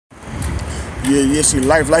You see,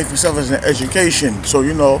 life itself is an education. So,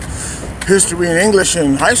 history and English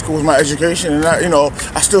in high school was my education, and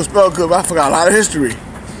I still spell good, but I forgot a lot of history.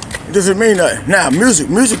 It doesn't mean nothing. Now, music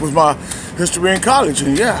was my history in college,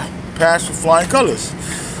 and yeah, passed with flying colors.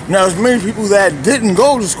 Now, there's many people that didn't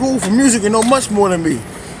go to school for music and know much more than me.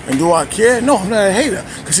 And do I care? No, I'm not a hater.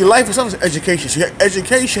 Because see, life itself is education. See,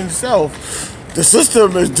 education itself, the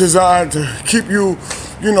system is designed to keep you,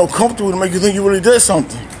 comfortable, to make you think you really did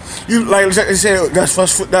something. You like they say that's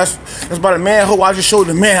about a man. Hope I just showed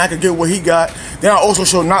the man I could get what he got. Then I also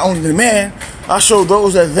showed not only the man, I showed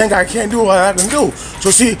those that think I can't do what I can do.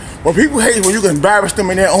 So see, what people hate is when you can embarrass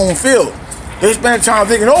them in their own field. They spend time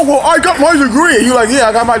thinking, oh, well, I got my degree. You're like, yeah,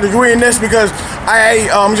 I got my degree in this because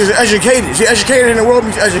I'm just educated. See, educated in the world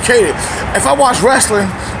means educated. If I watch wrestling,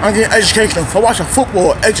 I'm getting education. If I watch a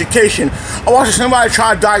football, education. I watch somebody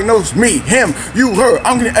try to diagnose me, him, you, her,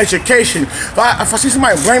 I'm getting education. If I see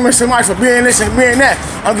somebody blaming somebody for being this and being that,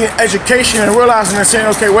 I'm getting education and realizing and saying,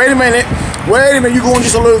 okay, wait a minute, you're going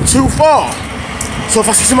just a little too far. So if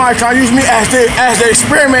I see somebody trying to use me as their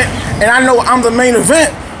experiment, and I know I'm the main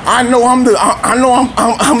event, I know I'm the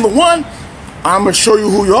one, I'm gonna show you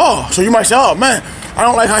who you are. So you might say, oh man, I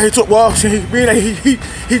don't like how he talk. Well,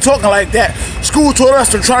 he talking like that. School taught us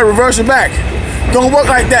to try to reverse it back. Don't work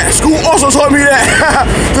like that. School also taught me that.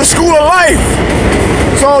 The school of life.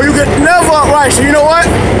 So you can never, right, so you know what?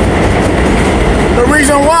 The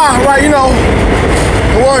reason why, right,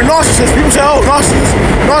 the word narcissist, people say, oh,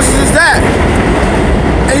 narcissist is that.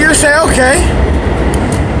 And you say, okay,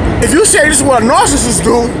 if you say this is what a narcissist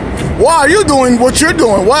do, why are you doing what you're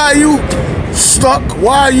doing? Why are you stuck?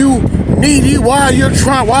 Why are you needy? Why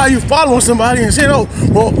are you following somebody and saying, oh,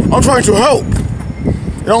 well, I'm trying to help?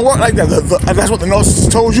 It don't work like that. That's what the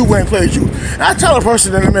narcissist told you when he played you. And I tell a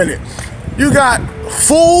person in a minute, you got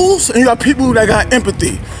fools and you got people that got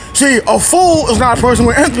empathy. See, a fool is not a person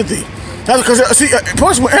with empathy. That's because, see, a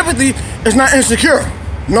person with empathy is not insecure.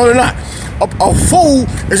 No, they're not. A fool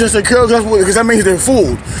is insecure because that means they're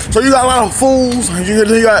fooled. So you got a lot of fools and you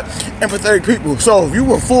got empathetic people. So if you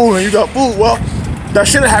were a fool and you got fooled, well, that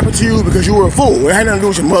should have happened to you because you were a fool. It had nothing to do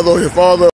with your mother or your father.